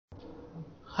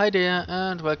Hi there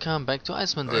and welcome back to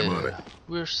Icewind. I'm on it.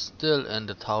 We're still in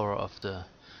the Tower of the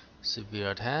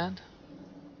Severed Hand,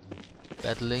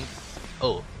 battling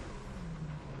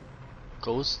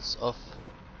ghosts of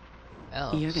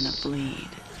elves. You're gonna bleed.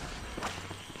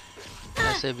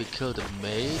 I say we kill the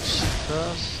mage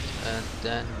first and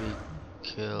then we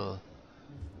kill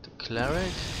the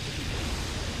cleric.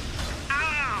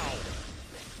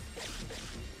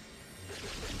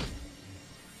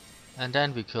 And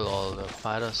then we kill all the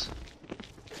fighters.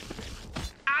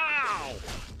 Ow!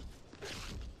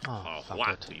 Oh, fuck what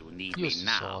it. do you need Use me the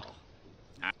now? sword.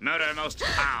 Murder most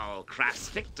foul, crass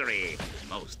victory,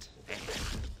 most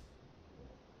fair.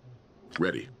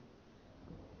 Ready.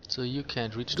 So you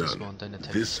can't reach this Done. one, then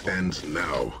attack This this one. ends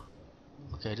now.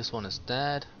 Okay, this one is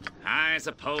dead. I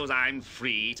suppose I'm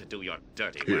free to do your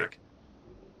dirty Here. work.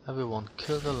 Everyone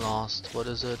kill the last, what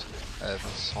is it? Elven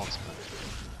swordsman.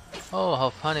 Oh, how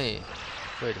funny.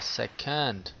 Wait a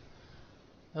second.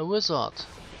 A wizard.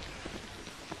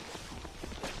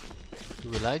 Do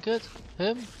we like it?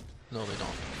 Him? No, we don't.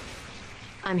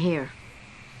 I'm here.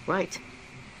 Right.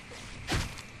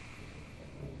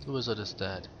 The wizard is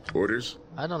dead. Orders?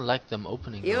 I don't like them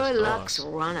opening Your those luck's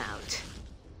doors. run out.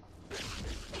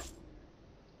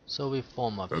 So we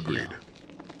form up Agreed. here.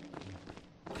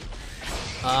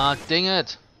 Ah, dang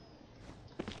it!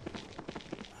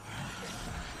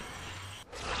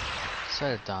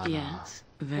 Seldana. Yes.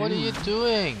 Very What are you well.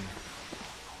 doing?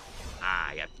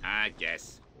 Yeah, I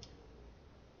guess.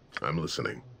 I'm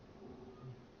listening.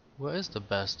 Where is the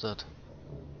bastard?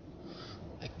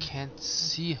 I can't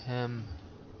see him.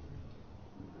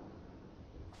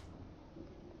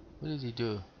 What did he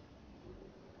do?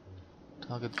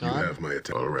 Target You gone? have my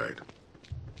attention. All right.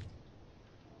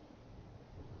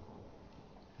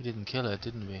 We didn't kill it,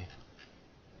 didn't we?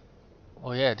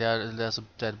 Oh yeah, there's a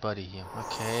dead body here.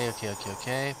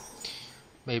 Okay.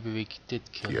 Maybe we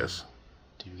did kill Yes. him.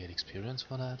 Did we get experience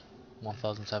for that?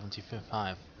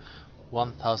 1075.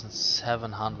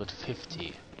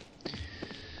 1750.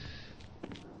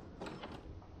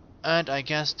 And I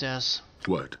guess there's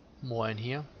What? more in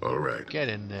here. All right. Get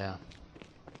in there.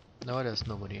 No, there's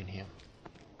nobody in here.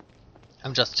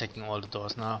 I'm just checking all the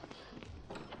doors now.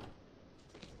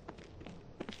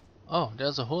 Oh,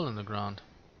 there's a hole in the ground.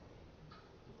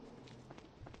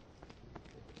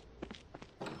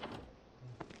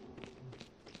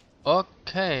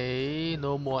 Okay,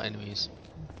 no more enemies.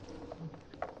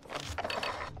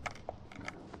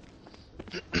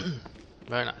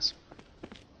 Very nice.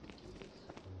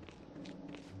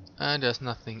 And there's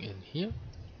nothing in here.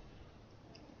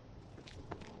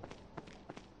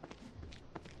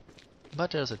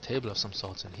 But there's a table of some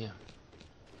sorts in here.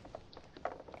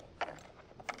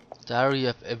 Diary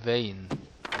of Evain.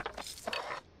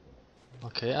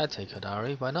 Okay, I take her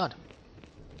diary, why not?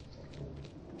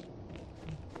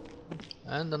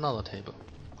 And another table.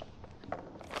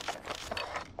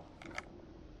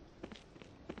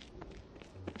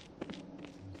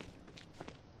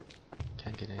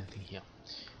 Can't get anything here.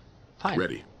 Fine.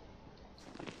 Ready.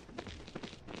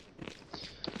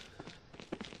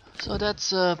 So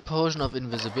that's a potion of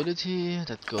invisibility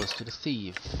that goes to the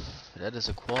thief. That is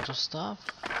a quarterstaff.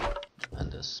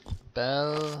 And a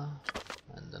spell.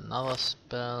 And another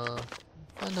spell.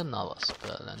 And another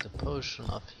spell. And a potion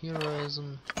of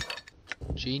heroism.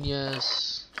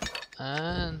 Genius.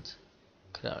 And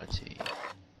clarity.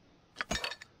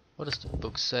 What does the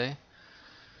book say?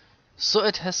 So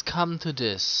it has come to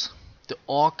this. The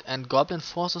orc and goblin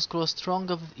forces grow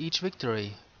stronger with each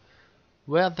victory.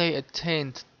 Where they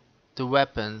attained the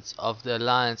weapons of the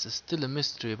alliance is still a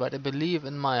mystery, but I believe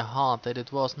in my heart that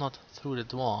it was not through the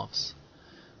dwarves.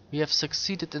 We have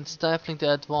succeeded in stifling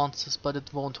their advances, but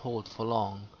it won't hold for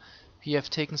long. We have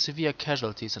taken severe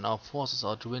casualties and our forces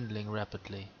are dwindling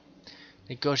rapidly.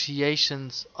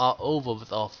 Negotiations are over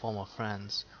with our former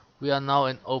friends. We are now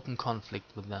in open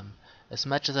conflict with them. As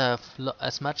much as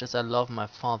I love my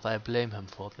father, I blame him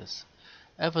for this.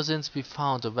 Ever since we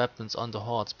found the weapons on the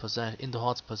Horde's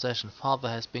possession, father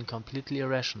has been completely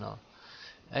irrational.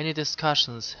 Any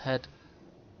discussions had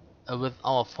with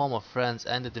our former friends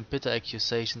ended in bitter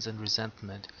accusations and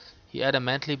resentment. He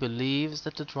adamantly believes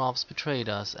that the dwarves betrayed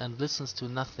us and listens to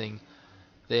nothing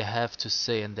they have to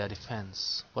say in their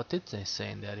defense. What did they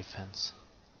say in their defense?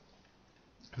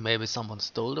 Maybe someone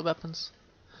stole the weapons?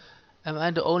 Am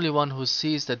I the only one who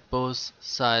sees that both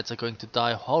sides are going to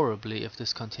die horribly if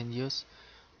this continues?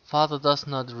 Father does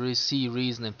not see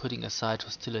reason in putting aside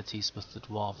hostilities with the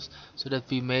dwarves, so that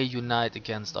we may unite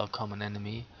against our common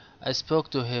enemy. I spoke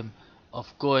to him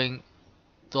of going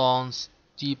Dorne's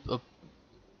deep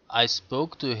I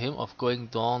spoke to him of going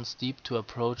Dorne's Deep to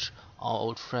approach our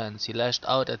old friends. He lashed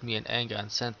out at me in anger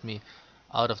and sent me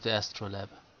out of the astrolabe.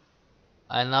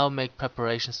 I now make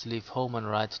preparations to leave home and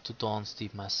ride to Dorne's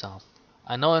Deep myself.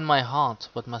 I know in my heart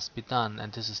what must be done,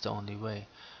 and this is the only way.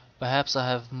 Perhaps I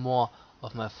have more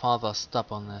of my father's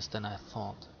stubbornness than I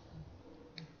thought.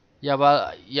 Yeah,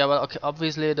 well, okay.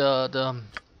 Obviously, the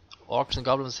orcs and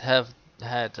goblins have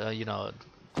had, you know,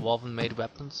 dwarven-made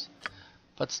weapons,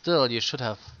 but still, you should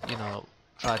have, you know,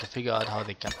 tried to figure out how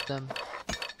they get them.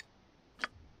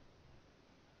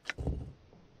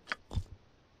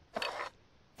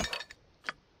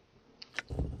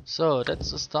 So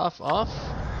that's the stuff of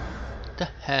the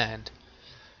hand.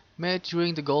 Made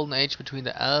during the golden age between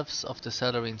the elves of the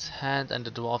Seldarin's Hand and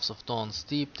the dwarves of Dorne's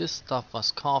Deep, this stuff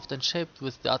was carved and shaped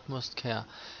with the utmost care,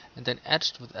 and then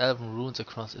etched with elven runes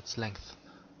across its length.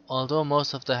 Although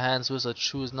most of the hand's wizards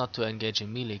choose not to engage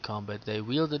in melee combat, they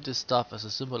wielded this stuff as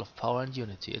a symbol of power and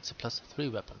unity. It's a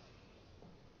 +3 weapon.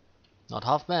 Not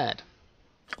half bad.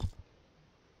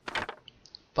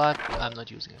 But I'm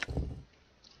not using it.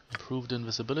 Improved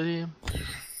invisibility.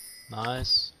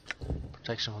 Nice.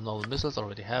 Protection from normal missiles,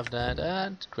 already have that,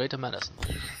 and greater medicine.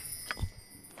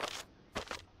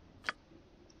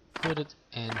 Put it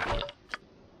in here.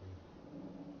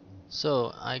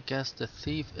 So, I guess the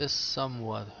thief is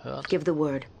somewhat hurt. Give the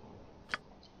word.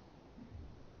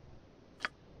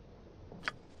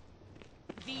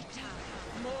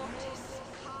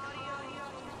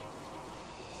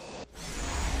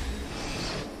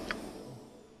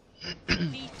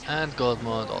 And gold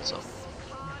mod also.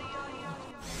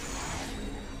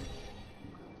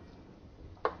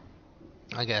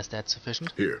 I guess that's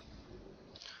sufficient. Here.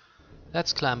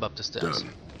 Let's climb up the stairs.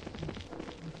 Done.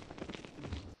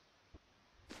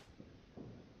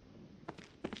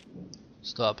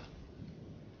 Stop.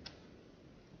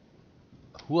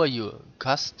 Who are you?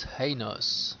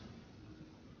 Castanos.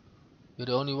 You're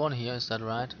the only one here, is that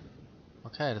right?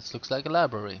 Okay, this looks like a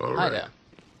library. All Hi right. there.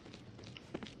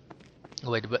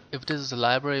 Wait, but if this is a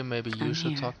library, maybe you I'm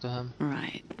should here. talk to him.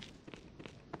 Right.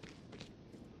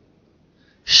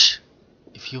 Shh!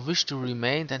 If you wish to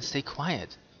remain, then stay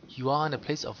quiet. You are in a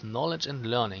place of knowledge and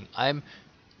learning. I'm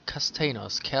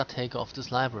Castanos, caretaker of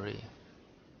this library.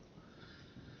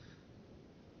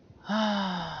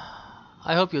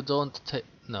 I hope you don't take...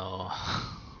 No.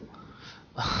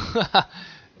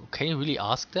 Can you really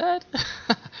ask that?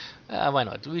 Why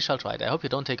not? We shall try it. I hope you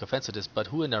don't take offense to this, but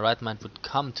who in their right mind would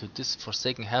come to this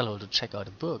forsaken hellhole to check out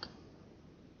a book?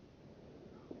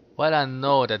 While I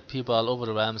know that people all over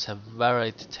the realms have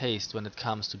varied taste when it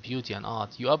comes to beauty and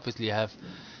art, you obviously have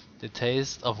the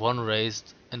taste of one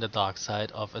raised in the dark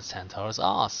side of a centaur's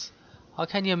arse. How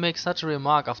can you make such a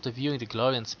remark after viewing the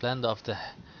glory and splendor of the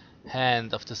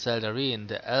hand of the Seldarine?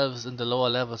 The elves in the lower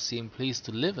levels seem pleased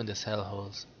to live in these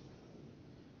hellholes.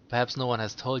 Perhaps no one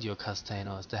has told you,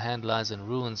 Castanos. The hand lies in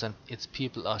ruins and its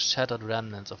people are shattered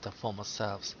remnants of their former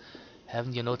selves.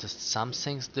 Haven't you noticed some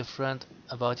things different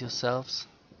about yourselves?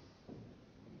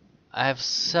 I have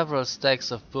several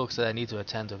stacks of books that I need to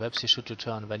attend to. Perhaps you should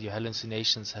return when your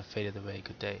hallucinations have faded away.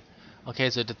 Good day. Okay,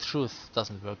 so the truth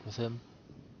doesn't work with him.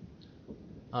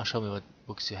 Oh, show me what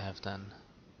books you have then.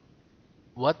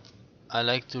 What? I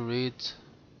like to read...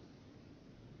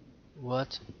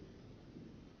 What?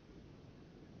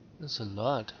 That's a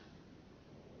lot.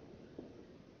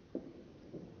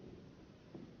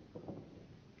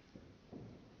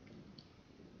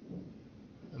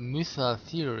 Mythal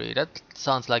Theory. That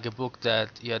sounds like a book that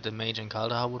the mage and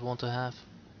Kaldahar would want to have.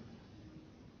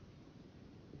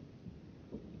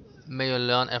 May you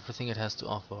learn everything it has to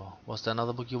offer. Was there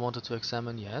another book you wanted to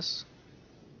examine? Yes.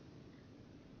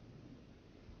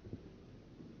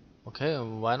 Okay,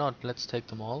 why not? Let's take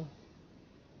them all.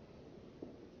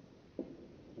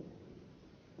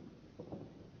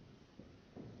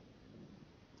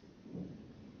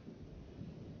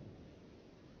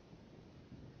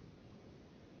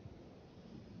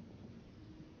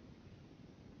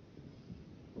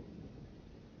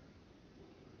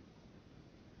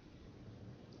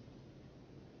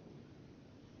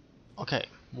 Okay,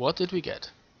 what did we get?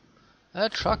 A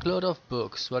truckload of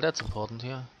books. Well, that's important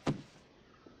here.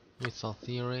 Mythal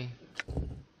Theory.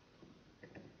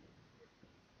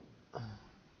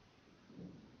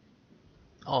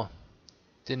 Oh,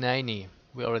 Denani.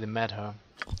 We already met her.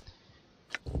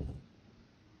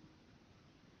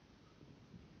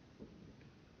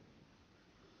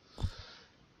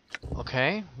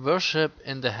 Okay, worship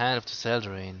in the hand of the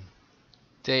Seldarine.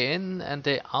 Day in and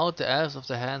day out, the elves of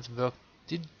the hands work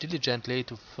diligently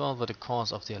to further the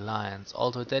cause of the Alliance.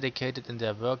 Although dedicated in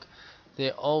their work, they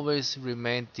always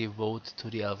remained devoted to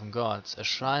the elven gods. A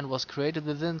shrine was created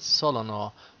within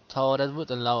Solonor Tower that would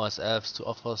allow us elves to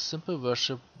offer simple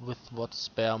worship with what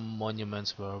spare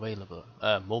moments were available.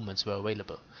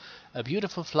 A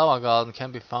beautiful flower garden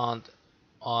can be found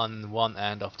on one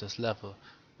end of this level.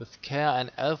 With care, an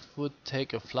elf would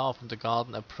take a flower from the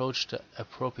garden, approach the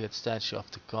appropriate statue of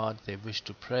the god they wish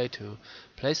to pray to,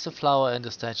 place the flower in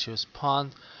the statue's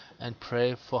pond, and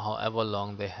pray for however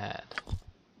long they had.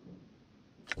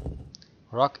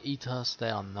 Rock eaters they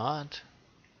are not.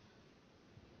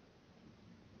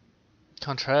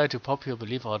 Contrary to popular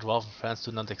belief, our dwarven friends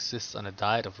do not exist on a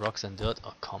diet of rocks and dirt.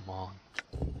 Oh, come on.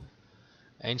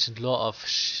 Ancient lore of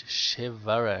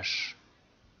Shivaresh.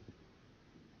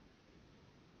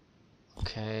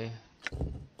 Okay.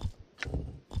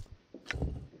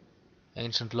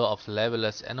 Ancient lore of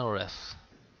Labeless Enoreth.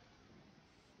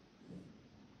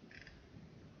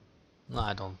 No,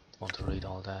 I don't want to read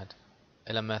all that.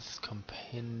 Elameth's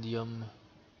Compendium.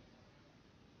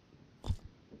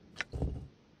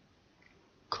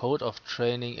 Code of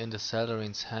Training in the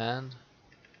Saldarin's Hand.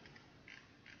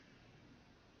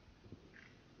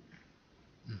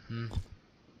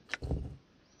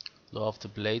 Law of the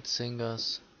Blade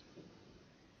Singers.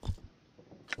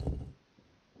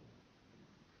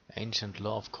 Ancient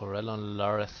Law of Corellon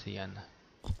Larethian.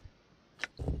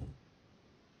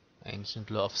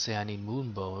 Ancient Law of Sehanin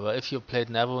Moonbow. Well, if you played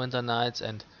Neverwinter Nights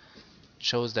and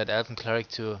chose that elven cleric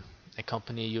to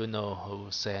accompany you, know who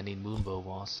Sehanin Moonbow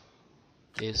was.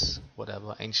 Is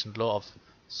whatever. Ancient Law of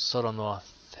Solonor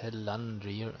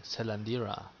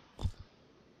Thelandira.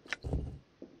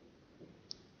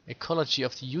 Ecology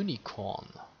of the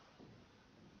Unicorn.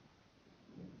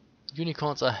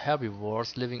 Unicorns are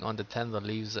herbivores living on tender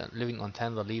leaves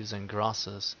and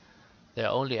grasses. Their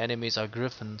only enemies are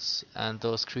griffins and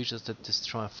those creatures that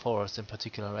destroy forests, in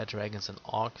particular red dragons and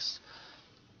orcs.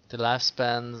 The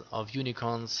lifespan of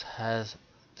unicorns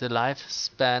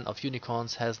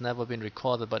has never been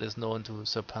recorded, but is known to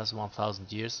surpass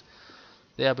 1,000 years.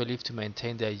 They are believed to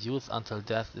maintain their youth until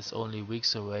death is only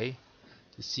weeks away.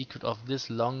 The secret of this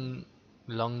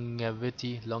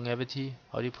longevity,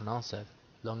 how do you pronounce that?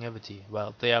 Longevity.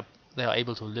 Well, they are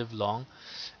able to live long.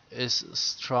 Is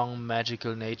strong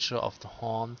magical nature of the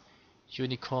horn.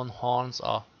 Unicorn horns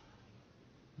are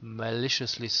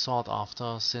maliciously sought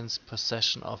after, since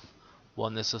possession of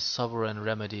one is a sovereign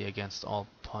remedy against all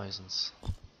poisons.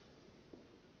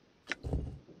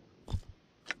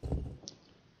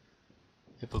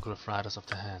 Hippogriff Riders of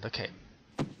the Hand. Okay.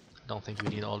 I don't think we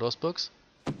need all those books.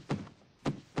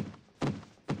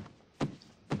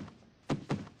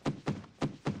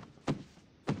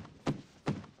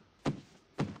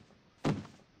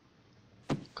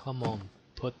 Come on,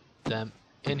 put them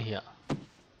in here.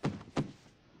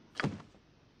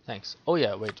 Thanks. Oh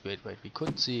yeah, wait. We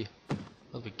couldn't see.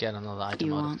 Well, we get another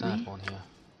item out of that one here.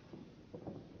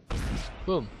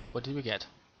 Boom. What did we get?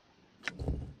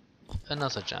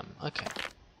 Another gem. Okay.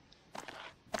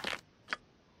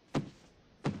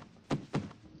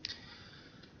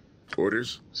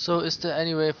 Orders? So is there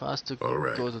any way for us to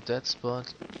Alright. go to that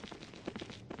spot?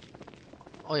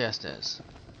 Oh yes, there is.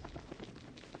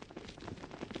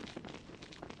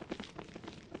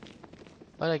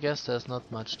 But I guess there's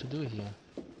not much to do here.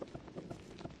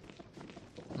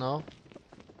 No?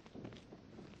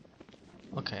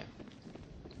 Okay.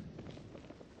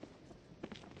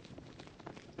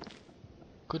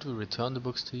 Could we return the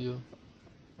books to you?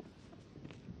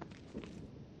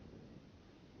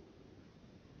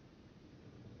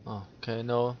 Oh, okay,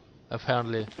 no.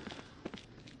 Apparently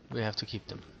we have to keep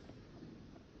them.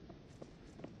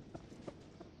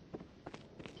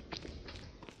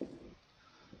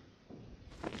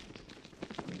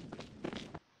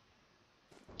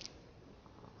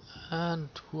 And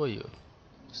who are you?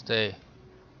 Stay.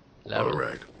 Larry.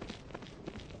 Alright.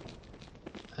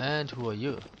 And who are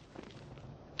you?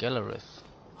 Gallerith.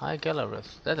 Hi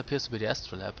Gallerith. That appears to be the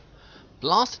astrolab.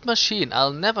 Blasted machine,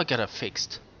 I'll never get her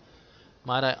fixed.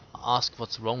 Might I ask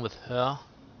what's wrong with her?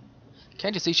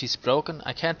 Can't you see she's broken?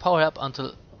 I can't power her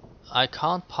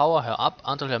up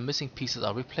until her missing pieces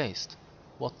are replaced.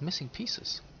 What missing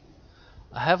pieces?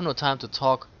 I have no time to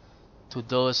talk to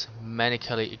those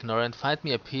manically ignorant. Find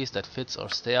me a piece that fits or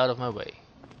stay out of my way.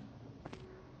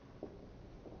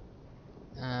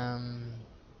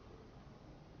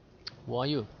 Who are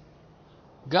you?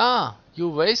 Gah! You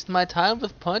waste my time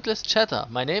with pointless chatter.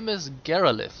 My name is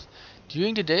Garalith.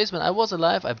 During the days when I was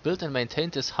alive, I built and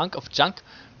maintained this hunk of junk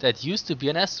that used to be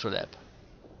an astrolab.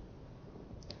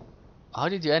 How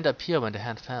did you end up here when the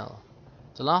hand fell?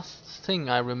 The last thing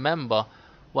I remember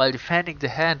while defending the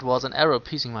hand was an arrow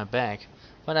piercing my back.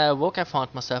 When I awoke, I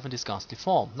found myself in this ghastly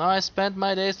form. Now I spent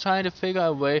my days trying to figure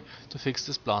a way to fix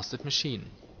this blasted machine.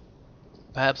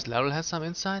 Perhaps Laryl has some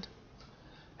insight?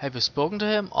 Have you spoken to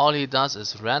him? All he does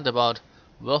is rant about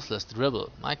worthless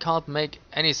dribble. I can't make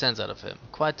any sense out of him.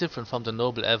 Quite different from the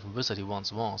noble elven wizard he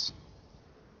once was.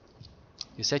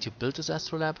 You said you built this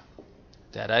astrolab?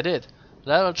 That I did.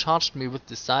 Laryl charged me with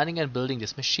designing and building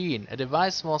this machine. A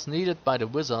device was needed by the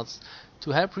wizards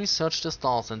to help research the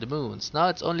stars and the moons. Now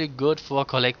it's only good for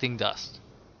collecting dust.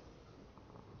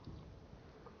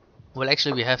 Well,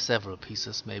 actually we have several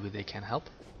pieces. Maybe they can help.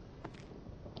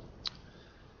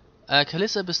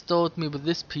 Calissa bestowed me with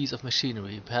this piece of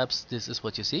machinery. Perhaps this is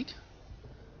what you seek?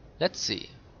 Let's see.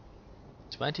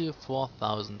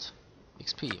 24,000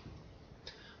 XP.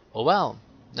 Oh well,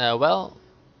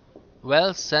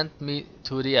 send me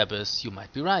to the abyss. You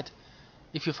might be right.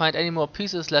 If you find any more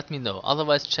pieces, let me know.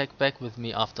 Otherwise, check back with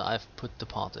me after I've put the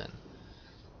part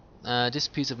in. This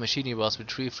piece of machinery was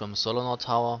retrieved from Solonor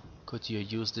Tower. Could you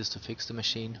use this to fix the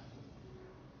machine?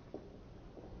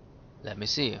 Let me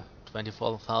see.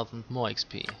 24,000 more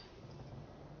XP.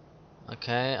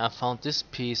 Okay, I found this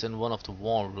piece in one of the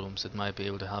war rooms. It might be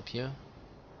able to help you.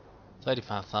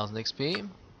 35,000 XP.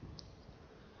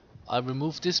 I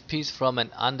removed this piece from an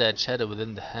undead shadow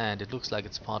within the hand. It looks like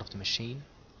it's part of the machine.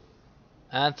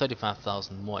 And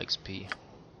 35,000 more XP.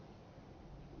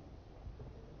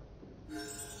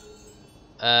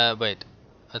 Wait.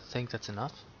 I think that's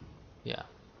enough. Yeah.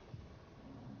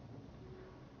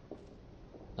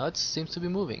 Now it seems to be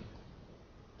moving.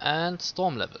 And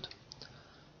storm leveled.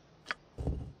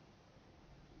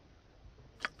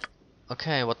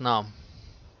 Okay, what now?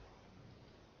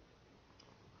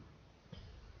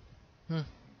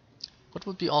 What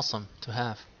would be awesome to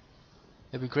have?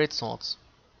 Maybe great swords.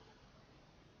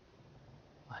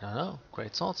 I don't know.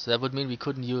 Great swords. That would mean we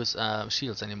couldn't use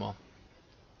shields anymore.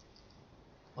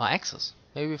 Or axes.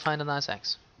 Maybe we find a nice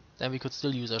axe. Then we could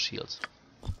still use our shields.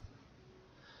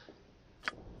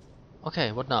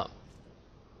 Okay, what now?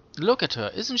 Look at her.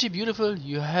 Isn't she beautiful?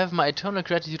 You have my eternal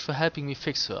gratitude for helping me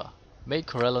fix her. May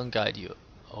Corellon guide you.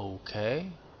 Okay.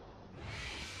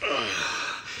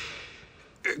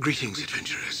 Greetings,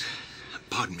 adventurers.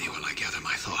 Pardon me while I gather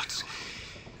my thoughts.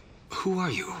 Who are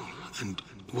you, and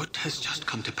what has just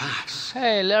come to pass?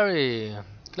 Hey, Larry.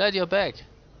 Glad you're back.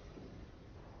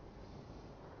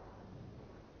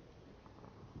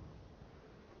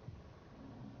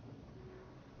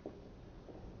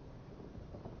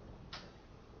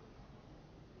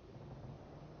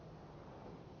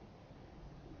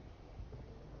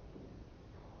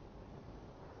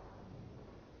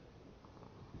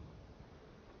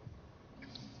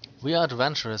 We are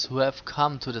adventurers who have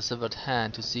come to the Severed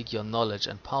Hand to seek your knowledge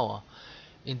and power.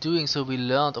 In doing so we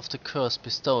learned of the curse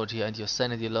bestowed here and your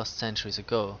sanity lost centuries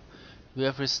ago. We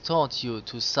have restored you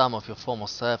to some of your former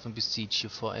self and beseech you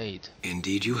for aid.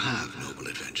 Indeed you have, noble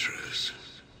adventurers.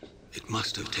 It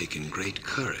must have taken great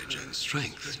courage and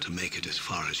strength to make it as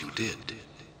far as you did,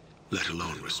 let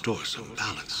alone restore some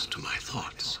balance to my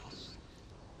thoughts.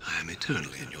 I am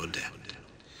eternally in your debt.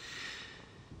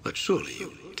 But surely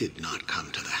you did not come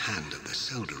to the hand of the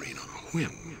Seldarine on a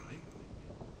whim.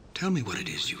 Tell me what it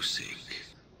is you seek.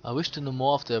 I wish to know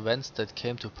more of the events that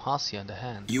came to pass here in the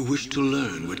Hand. You wish to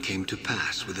learn what came to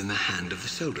pass within the hand of the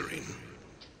Seldarine?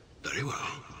 Very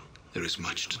well. There is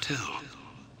much to tell.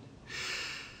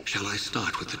 Shall I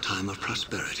start with the time of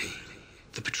prosperity,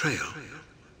 the betrayal,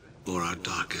 or our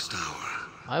darkest hour?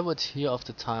 I would hear of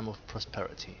the time of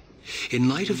prosperity. In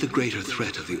light of the greater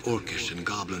threat of the orcish and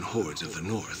goblin hordes of the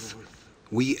north,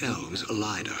 we elves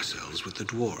allied ourselves with the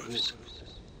dwarves.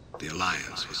 The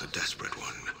alliance was a desperate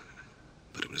one,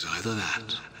 but it was either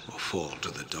that or fall to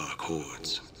the dark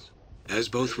hordes. As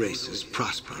both races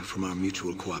prospered from our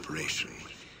mutual cooperation,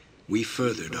 we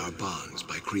furthered our bonds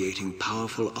by creating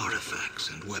powerful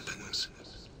artifacts and weapons.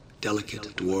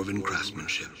 Delicate dwarven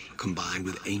craftsmanship, combined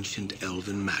with ancient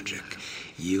elven magic,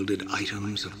 yielded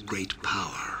items of great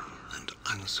power and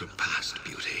unsurpassed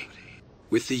beauty.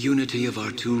 With the unity of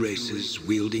our two races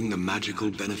wielding the magical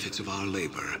benefits of our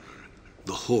labor,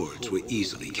 the hordes were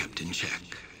easily kept in check.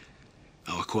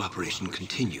 Our cooperation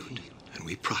continued, and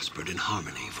we prospered in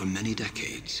harmony for many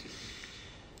decades,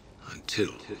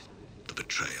 until the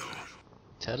betrayal.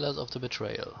 Tell us of the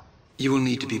betrayal. You will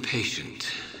need to be patient,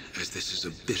 as this is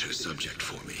a bitter subject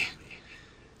for me.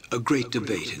 A great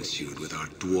debate ensued with our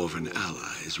dwarven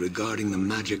allies regarding the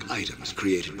magic items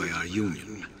created by our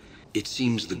union. It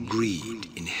seems the greed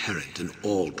inherent in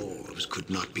all dwarves could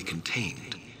not be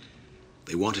contained.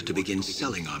 They wanted to begin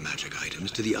selling our magic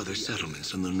items to the other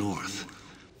settlements in the north.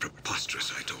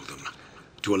 Preposterous, I told them.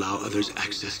 To allow others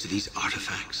access to these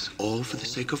artifacts, all for the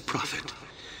sake of profit.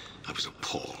 I was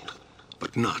appalled,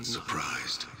 but not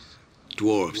surprised.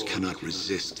 Dwarves cannot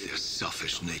resist their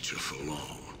selfish nature for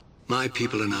long. My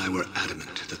people and I were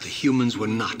adamant that the humans were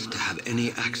not to have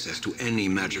any access to any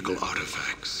magical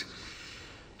artifacts.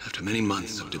 After many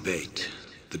months of debate,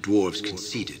 the dwarves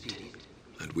conceded,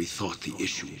 and we thought the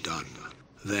issue done.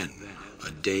 Then,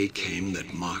 a day came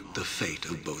that marked the fate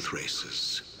of both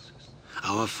races.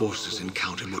 Our forces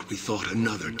encountered what we thought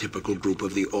another typical group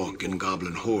of the orc and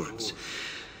goblin hordes.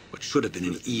 What should have been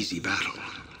an easy battle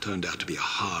turned out to be a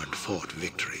hard-fought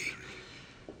victory.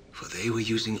 For they were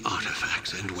using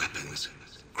artifacts and weapons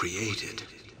created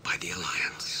by the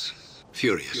Alliance.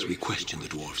 Furious, we questioned the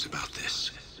dwarves about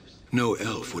this. No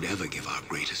elf would ever give our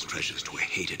greatest treasures to a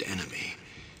hated enemy.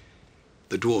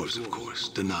 The dwarves, of course,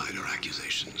 denied our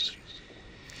accusations.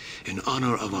 In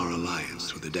honor of our alliance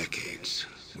through the decades,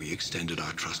 we extended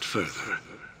our trust further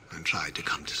and tried to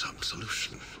come to some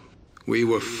solution. We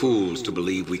were fools to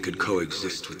believe we could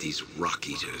coexist with these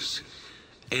rock-eaters.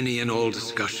 Any and all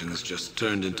discussions just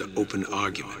turned into open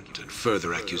argument and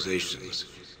further accusations.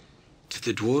 Did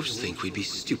the dwarves think we'd be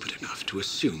stupid enough to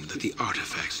assume that the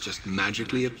artifacts just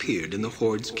magically appeared in the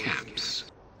Horde's camps?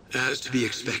 As to be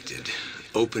expected,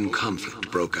 open conflict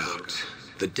broke out.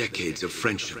 The decades of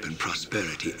friendship and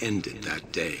prosperity ended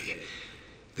that day.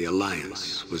 The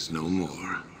Alliance was no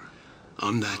more.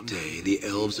 On that day, the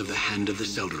elves of the Hand of the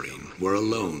Seldarine were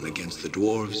alone against the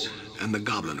dwarves and the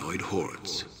goblinoid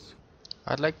hordes.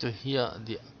 I'd like to hear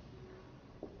the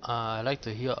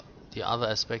other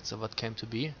aspects of what came to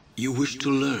be. You wish to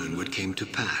learn what came to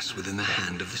pass within the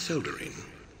Hand of the Seldarine?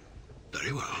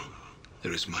 Very well.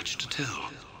 There is much to tell.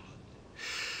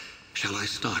 Shall I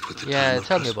start with the time of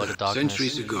tell me about the darkness.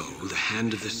 Centuries ago, the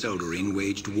Hand of the Seldarine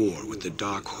waged war with the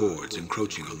dark hordes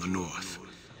encroaching on the north.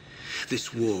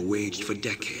 This war waged for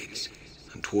decades,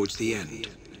 and towards the end,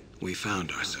 we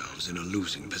found ourselves in a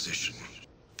losing position.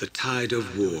 The tide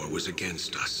of war was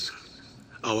against us.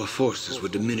 Our forces were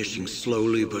diminishing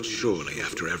slowly but surely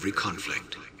after every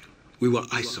conflict. We were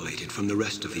isolated from the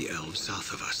rest of the elves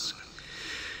south of us.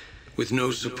 With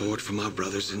no support from our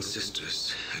brothers and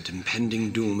sisters, and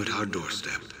impending doom at our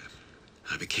doorstep,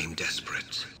 I became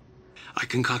desperate. I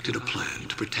concocted a plan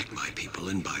to protect my people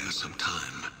and buy us some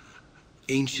time.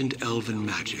 Ancient elven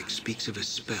magic speaks of a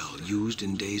spell used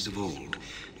in days of old,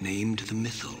 named the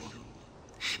Mythal.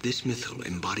 This Mythal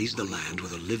embodies the land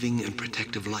with a living and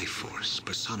protective life force,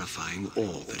 personifying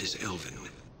all that is elven.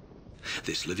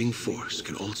 This living force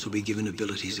can also be given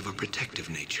abilities of a protective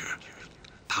nature,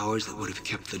 powers that would have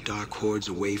kept the dark hordes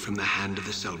away from the Hand of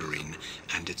the Seldarine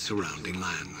and its surrounding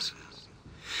lands.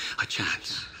 A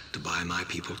chance to buy my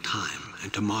people time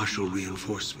and to marshal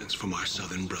reinforcements from our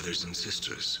southern brothers and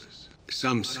sisters.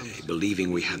 Some say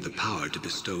believing we had the power to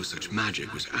bestow such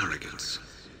magic was arrogance.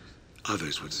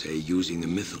 Others would say using the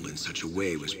Mythal in such a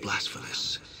way was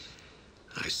blasphemous.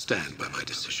 I stand by my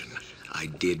decision. I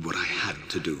did what I had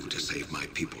to do to save my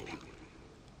people.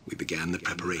 We began the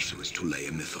preparations to lay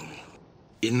a Mythal.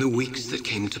 In the weeks that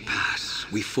came to pass,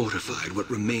 we fortified what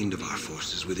remained of our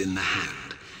forces within the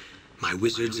Hand. My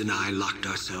wizards and I locked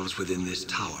ourselves within this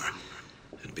tower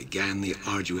and began the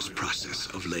arduous process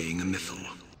of laying a Mythal.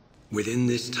 Within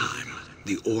this time,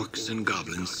 the orcs and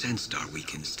goblins sensed our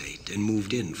weakened state and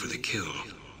moved in for the kill.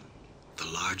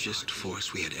 The largest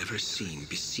force we had ever seen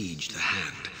besieged the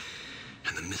Hand,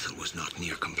 and the Mythal was not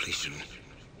near completion.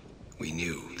 We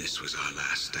knew this was our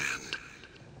last stand,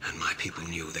 and my people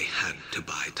knew they had to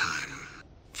buy time.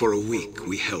 For a week,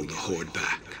 we held the Horde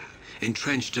back.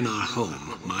 Entrenched in our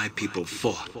home, my people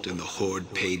fought, and the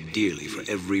Horde paid dearly for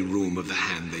every room of the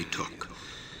Hand they took.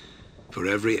 For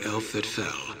every elf that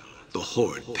fell, the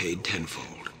Horde paid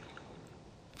tenfold.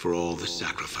 For all the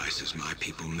sacrifices my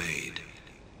people made,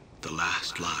 the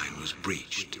last line was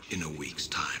breached in a week's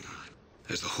time.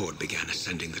 As the Horde began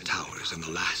ascending the towers and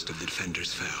the last of the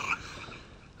defenders fell,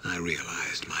 I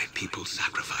realized my people's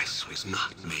sacrifice was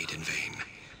not made in vain.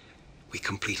 We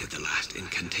completed the last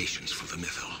incantations for the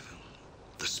Mythal.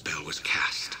 The spell was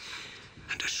cast,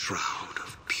 and a shroud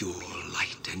of pure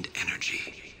light and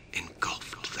energy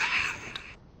engulfed the Hand.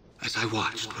 As I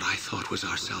watched what I thought was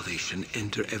our salvation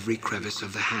enter every crevice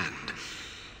of the Hand,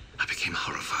 I became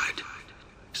horrified.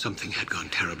 Something had gone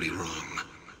terribly wrong.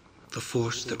 The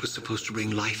force that was supposed to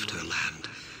bring life to the land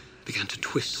began to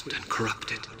twist and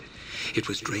corrupt it. It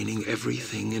was draining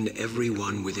everything and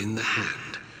everyone within the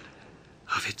Hand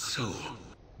of its soul.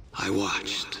 I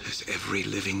watched as every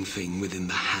living thing within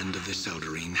the Hand of the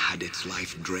Seldarine had its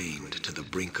life drained to the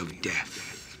brink of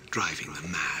death, driving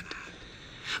them mad.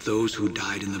 Those who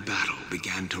died in the battle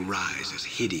began to rise as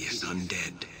hideous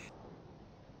undead.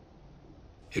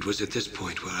 It was at this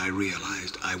point where I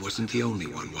realized I wasn't the only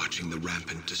one watching the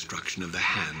rampant destruction of the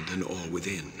Hand and all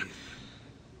within.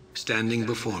 Standing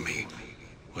before me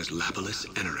was Labilis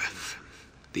Enereth,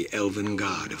 the elven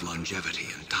god of longevity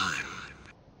and time.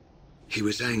 He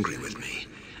was angry with me,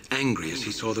 angry as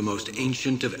he saw the most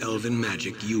ancient of elven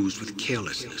magic used with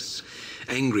carelessness,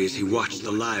 angry as he watched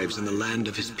the lives in the land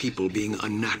of his people being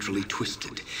unnaturally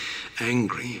twisted,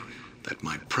 angry that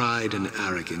my pride and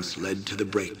arrogance led to the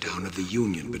breakdown of the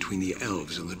union between the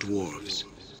elves and the dwarves.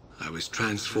 I was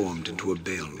transformed into a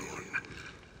Baelnorn.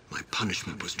 My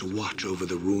punishment was to watch over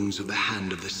the runes of the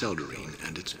Hand of the Seldarine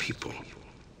and its people,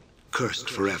 cursed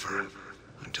forever,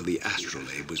 until the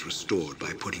astrolabe was restored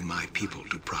by putting my people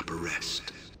to proper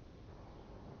rest.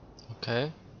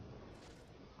 Okay.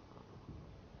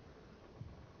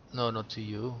 No, not to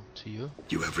you. To you.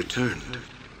 You have returned.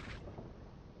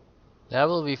 There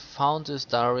will be found this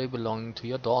diary belonging to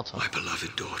your daughter. My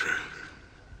beloved daughter.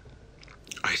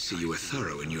 I see you are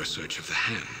thorough in your search of the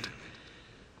Hand.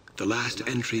 The last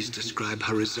entries describe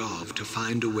her resolve to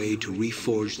find a way to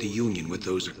reforge the union with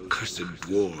those accursed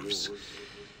dwarves.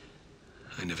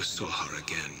 I never saw her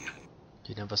again.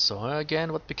 You never saw her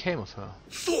again? What became of her?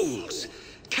 Fools!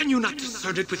 Can you not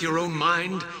discern it with your own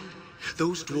mind?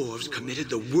 Those dwarves committed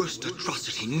the worst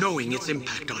atrocity, knowing its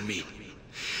impact on me.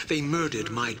 They murdered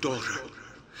my daughter.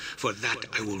 For that,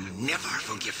 I will never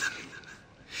forgive them.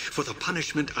 For the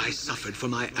punishment I suffered for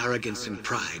my arrogance and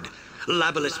pride,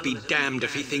 Labilis be damned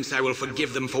if he thinks I will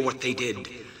forgive them for what they did.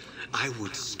 I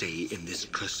would stay in this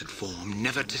cursed form,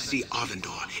 never to see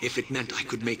Arvindor, if it meant I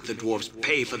could make the dwarves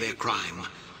pay for their crime.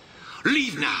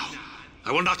 Leave now!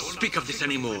 I will not speak of this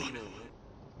anymore.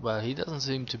 Well, he doesn't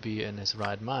seem to be in his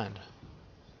right mind.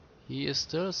 He is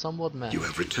still somewhat mad. You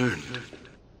have returned.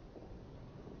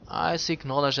 I seek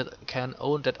knowledge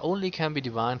that only can be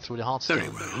divined through the Heartstone. Very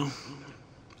well.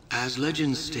 As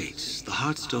legend states, the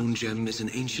Heartstone gem is an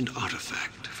ancient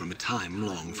artifact from a time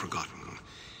long forgotten.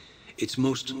 Its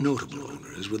most notable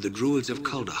owners were the druids of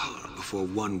Kuldahar before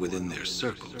one within their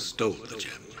circle stole the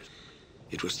gem.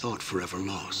 It was thought forever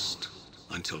lost,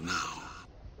 until now.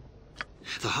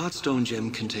 The Heartstone gem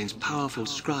contains powerful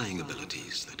scrying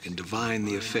abilities that can divine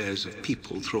the affairs of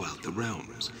people throughout the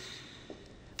realms.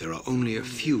 There are only a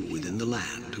few within the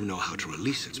land who know how to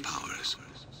release its powers.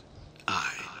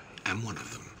 I am one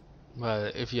of them.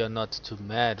 Well, if you're not too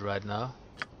mad right now.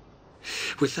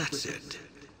 With that said,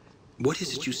 what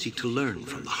is it you seek to learn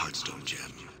from the Heartstone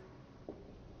gem?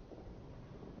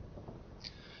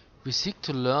 We seek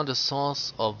to learn the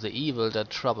source of the evil that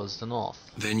troubles the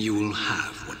North. Then you will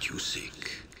have what you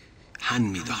seek.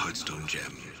 Hand me the Heartstone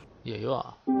gem. Here you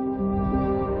are.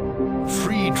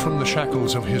 Freed from the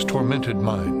shackles of his tormented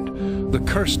mind, the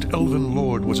cursed elven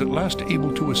lord was at last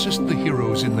able to assist the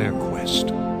heroes in their quest.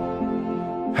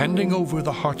 Handing over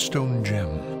the Heartstone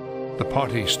gem, the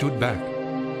party stood back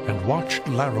and watched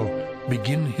Laryl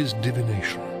begin his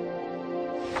divination.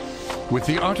 With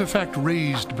the artifact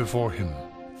raised before him,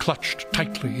 clutched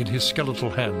tightly in his skeletal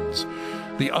hands,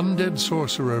 the undead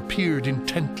sorcerer peered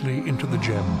intently into the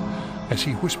gem as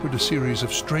he whispered a series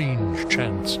of strange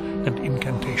chants and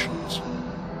incantations.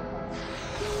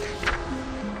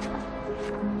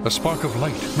 A spark of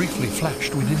light briefly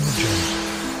flashed within the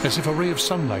gem, as if a ray of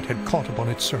sunlight had caught upon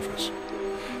its surface.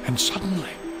 And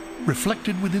suddenly,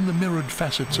 reflected within the mirrored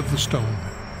facets of the stone,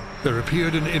 there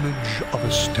appeared an image of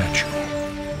a statue.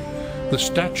 The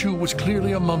statue was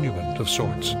clearly a monument of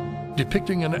sorts,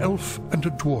 depicting an elf and a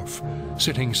dwarf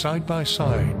sitting side by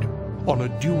side on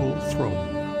a dual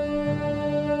throne.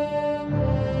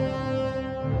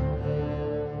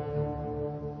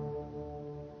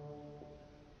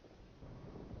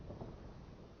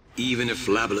 Even if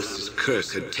Labilis'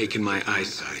 curse had taken my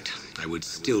eyesight, I would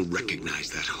still recognize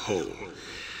that hole.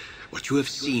 What you have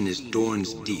seen is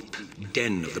Dorne's deep,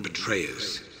 den of the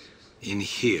betrayers. In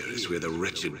here is where the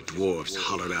wretched dwarves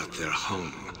hollowed out their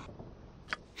home.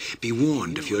 Be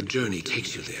warned if your journey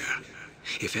takes you there.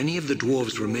 If any of the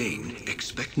dwarves remain,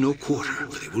 expect no quarter,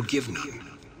 for they will give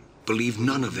none. Believe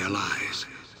none of their lies,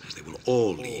 as they will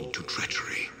all lead to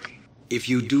treachery. If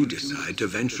you do decide to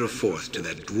venture forth to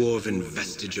that dwarven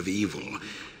vestige of evil,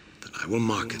 then I will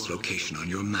mark its location on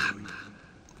your map.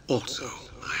 Also,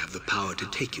 I have the power to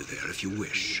take you there if you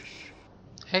wish.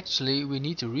 Actually, we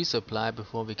need to resupply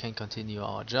before we can continue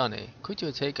our journey. Could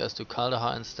you take us to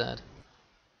Kuldahar instead?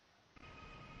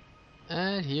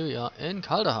 And here we are in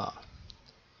Kuldahar.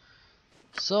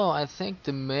 So, I think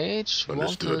the mage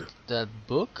wanted that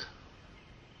book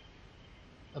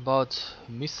about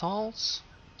mythals,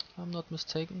 if I'm not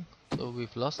mistaken. So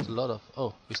we've lost a lot of...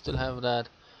 Oh, we still have that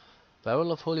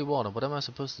barrel of holy water. What am I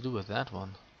supposed to do with that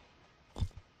one?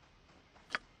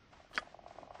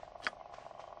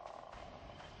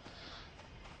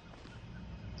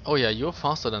 Oh yeah, you're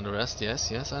faster than the rest, yes,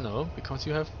 yes, I know, because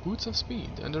you have boots of speed,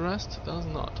 and the rest does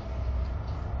not.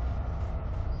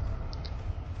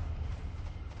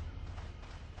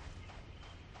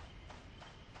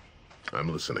 I'm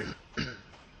listening.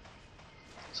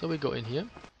 So we go in here.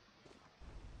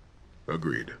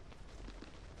 Agreed.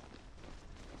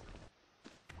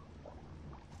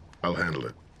 I'll handle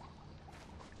it.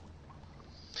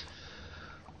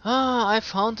 Ah, I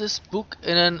found this book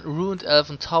in a ruined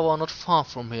elven tower not far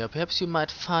from here. Perhaps you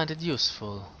might find it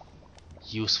useful.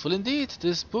 Useful indeed.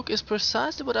 This book is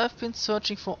precisely what I've been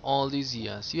searching for all these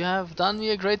years. You have done me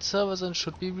a great service and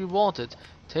should be rewarded.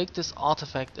 Take this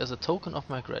artifact as a token of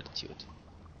my gratitude.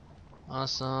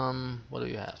 Awesome. What do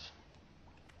you have?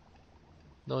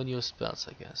 No new spells,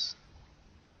 I guess.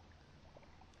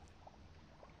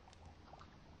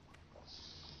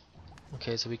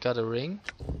 Okay, so we got a ring.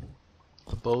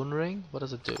 A bone ring? What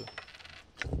does it do?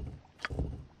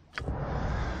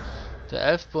 The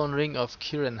elf bone ring of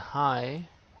Kirin High.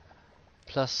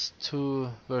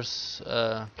 +2 versus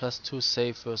 +2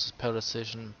 save versus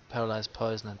precision, paralyzed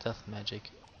poison and death magic.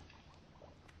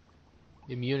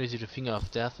 Immunity to Finger of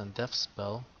Death and Death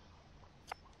spell.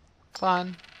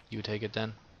 Fine, you take it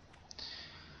then.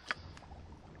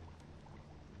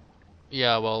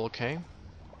 Yeah, well, okay.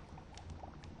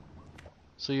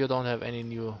 So you don't have any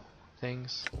new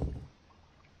things.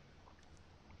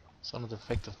 Some of the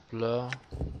effect of blur.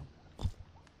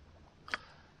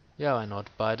 Yeah, why not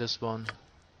buy this one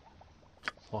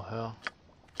for her.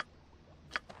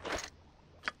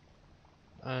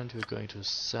 And we're going to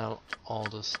sell all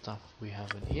the stuff we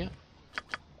have in here.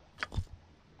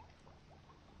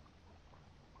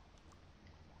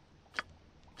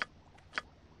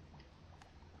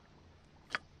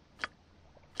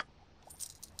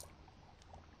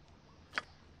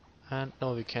 And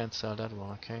no, we can't sell that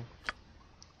one, okay.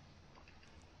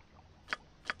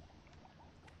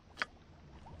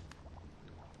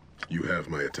 You have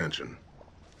my attention.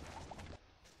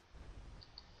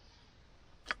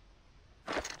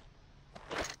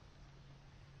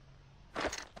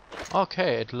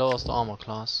 Okay, it lowers the armor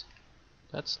class.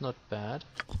 That's not bad.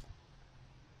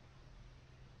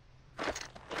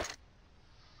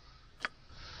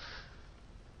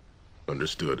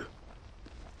 Understood.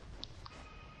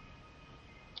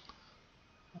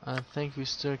 I think we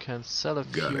still can sell a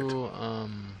Got few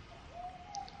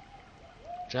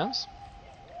gems.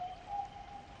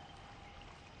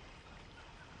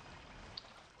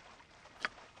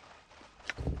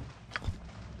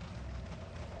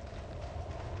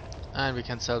 And we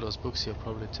can sell those books here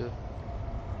probably too.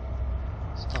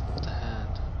 Stop with the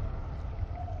hand.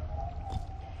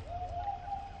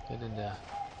 Get in there.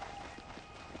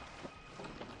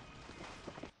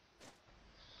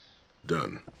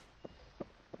 Done.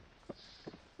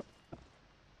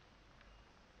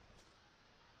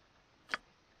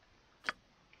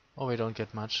 Oh, we don't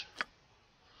get much.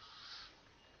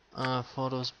 For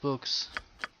those books.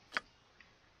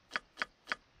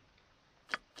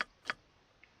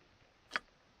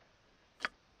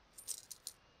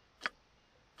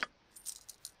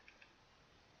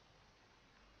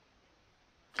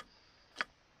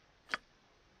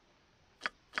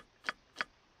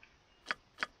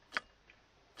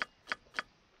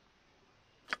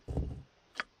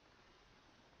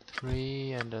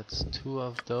 Three, and that's 2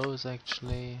 of those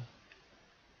actually.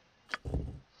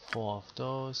 4 of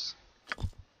those.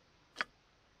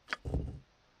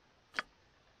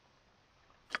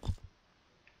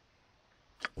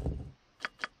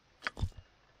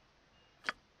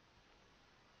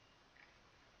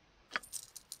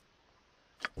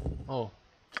 Oh,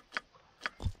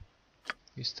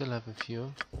 you still have a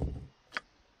few.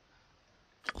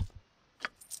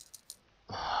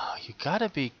 Oh, you gotta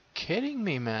be kidding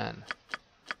me, man.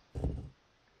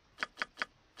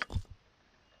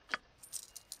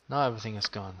 Now everything is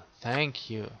gone. Thank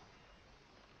you.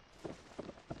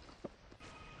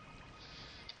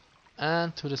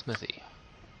 And to the smithy.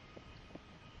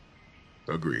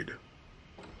 Agreed.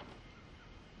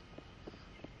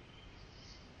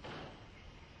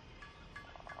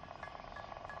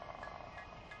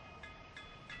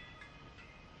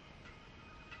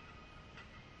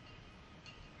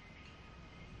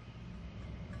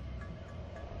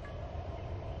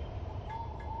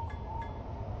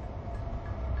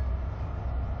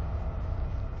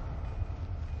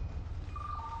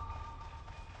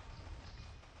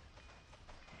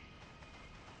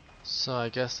 So I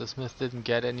guess the smith didn't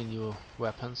get any new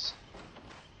weapons.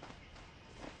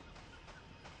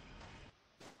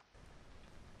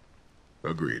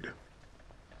 Agreed.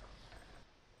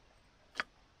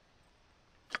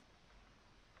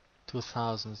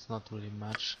 $2,000 is not really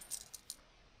much.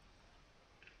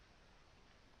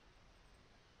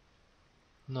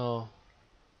 No.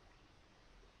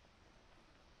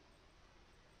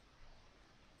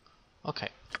 Okay.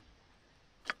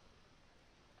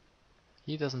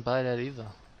 He doesn't buy that either.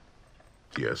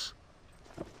 Yes.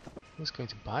 Who's going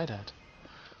to buy that?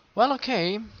 Well,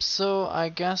 okay, so I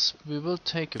guess we will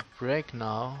take a break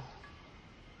now.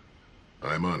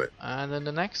 I'm on it. And in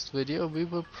the next video we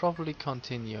will probably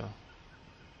continue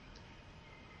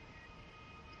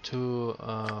to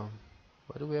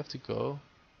where do we have to go?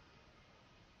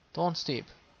 Dorne Steep.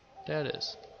 There it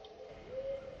is.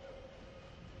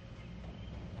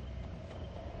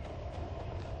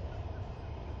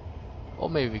 Or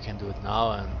maybe we can do it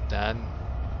now and then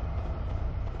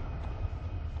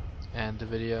end the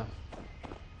video.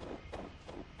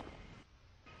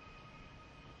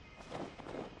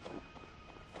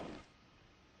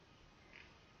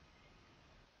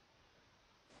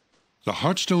 The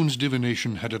Heartstone's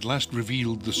divination had at last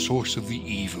revealed the source of the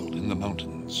evil in the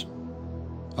mountains.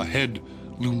 Ahead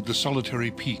loomed the solitary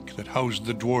peak that housed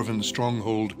the dwarven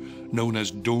stronghold known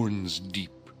as Dorne's Deep.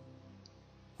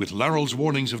 With Larrel's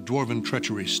warnings of dwarven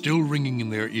treachery still ringing in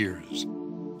their ears,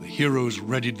 the heroes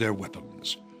readied their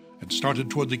weapons and started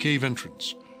toward the cave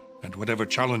entrance and whatever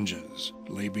challenges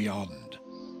lay beyond.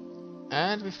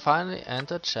 And we finally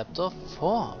entered chapter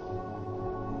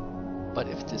 4. But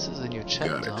if this is a new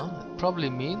chapter, it probably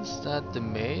means that the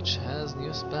mage has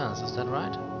new spells, is that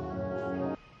right?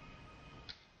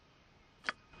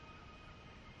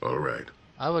 Alright.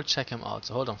 I will check him out,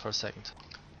 so hold on for a second.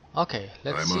 Okay,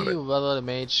 let's I'm see on it. whether the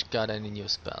mage got any new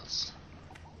spells.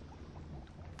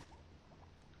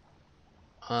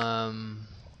 I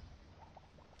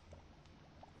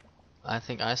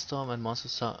think Ice Storm and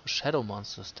monsters are Shadow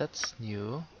monsters, that's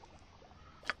new.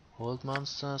 Hold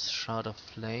monsters, Shroud of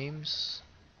Flames,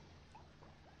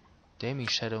 Daming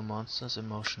Shadow monsters,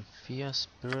 Emotion Fear,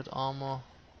 Spirit Armor,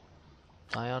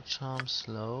 Dire Charm,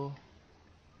 Slow,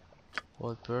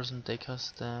 Old Person, Decker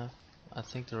Staff. I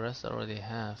think the rest I already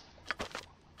have.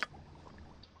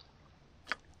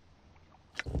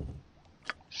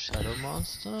 Shadow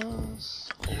monsters,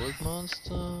 Hold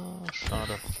monster,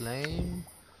 Shroud of Flame,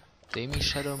 Daming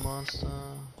Shadow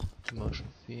monster, Emotion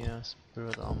Fear,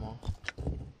 Spirit Armor.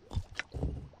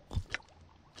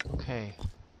 Okay,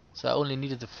 so I only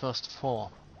needed the first 4.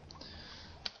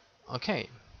 Okay.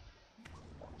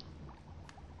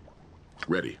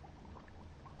 Ready.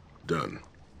 Done.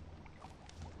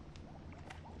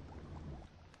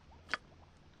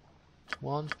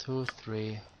 One, two,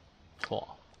 three, 4.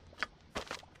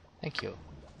 Thank you.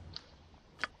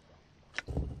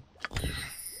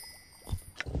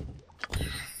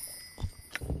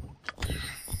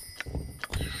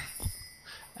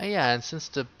 Yeah, and since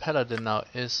the paladin now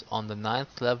is on the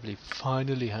 9th level, he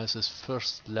finally has his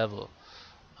first level.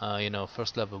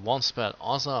 First level 1 spell.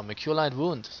 Awesome, a Cure Light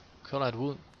Wound.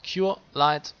 Cure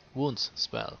Light Wounds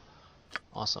spell.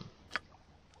 Awesome.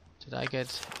 Did I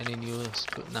get any new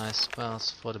nice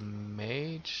spells for the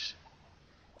mage?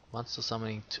 Monster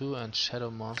Summoning 2 and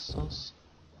Shadow Monsters.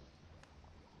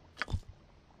 Okay.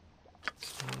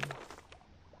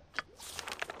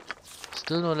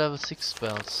 Still no level 6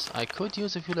 spells. I could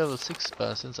use a few level 6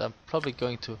 spells since I'm probably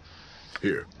going to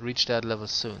reach that level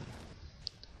soon.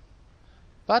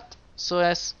 But, so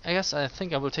I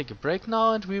think I will take a break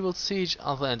now and we will see each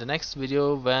other in the next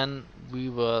video when we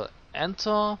will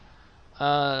enter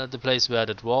the place where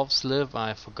the dwarves live.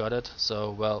 I forgot it,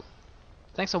 so well,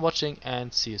 thanks for watching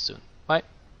and see you soon. Bye.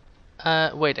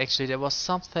 Wait, actually there was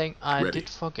something I did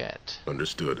forget.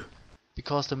 Understood.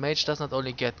 Because the mage does not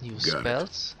only get new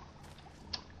spells,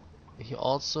 he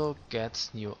also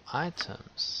gets new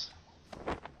items.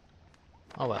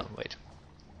 Oh well, wait.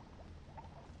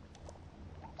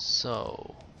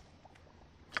 So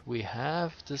we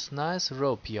have this nice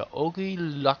robe here, Ogi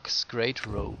Luck's Great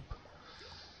Robe.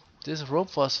 This robe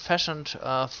was fashioned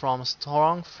from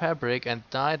strong fabric and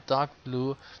dyed dark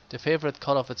blue, the favorite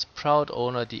color of its proud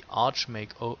owner, the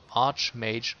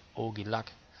Archmage Ogi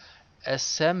Luck. A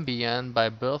Sambian by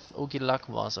birth, Ogi Luck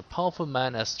was a powerful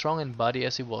man, as strong in body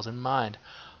as he was in mind.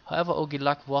 However, Ogi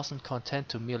Luck wasn't content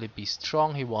to merely be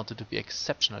strong, he wanted to be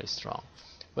exceptionally strong.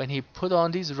 When he put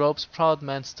on these robes, proud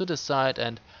men stood aside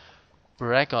and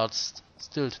braggarts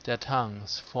stilled their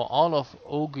tongues. For all of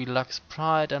Ogi Luck's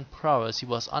pride and prowess, he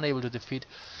was unable to defeat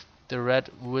the red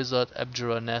wizard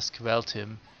Abjurer Nesk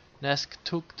Veltim. Nesk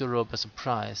took the robe as a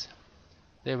prize.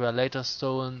 They were later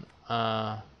stolen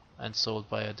and sold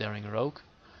by a daring rogue.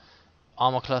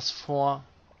 Armor class 4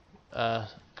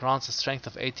 grants a strength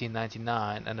of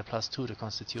 1899 and a plus 2 to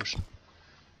constitution.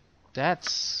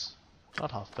 That's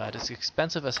not half bad. It's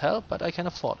expensive as hell, but I can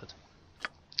afford it.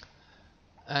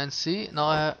 And see,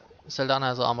 now Saldana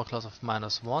has an armor class of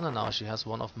 -1 and now she has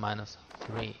one of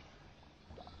 -3.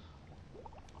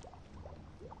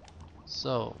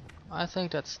 So, I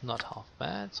think that's not half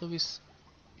bad, so we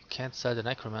can't sell the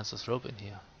Necromancer's robe in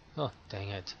here. Oh, dang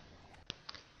it.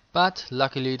 But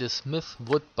luckily the smith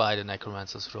would buy the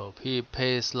Necromancer's robe. He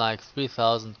pays like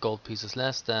 3,000 gold pieces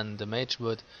less than the mage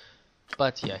would,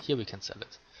 but yeah, here we can sell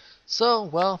it. So,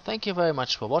 well, thank you very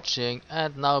much for watching,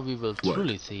 and now we will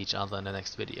truly see each other in the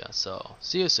next video, so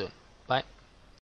see you soon.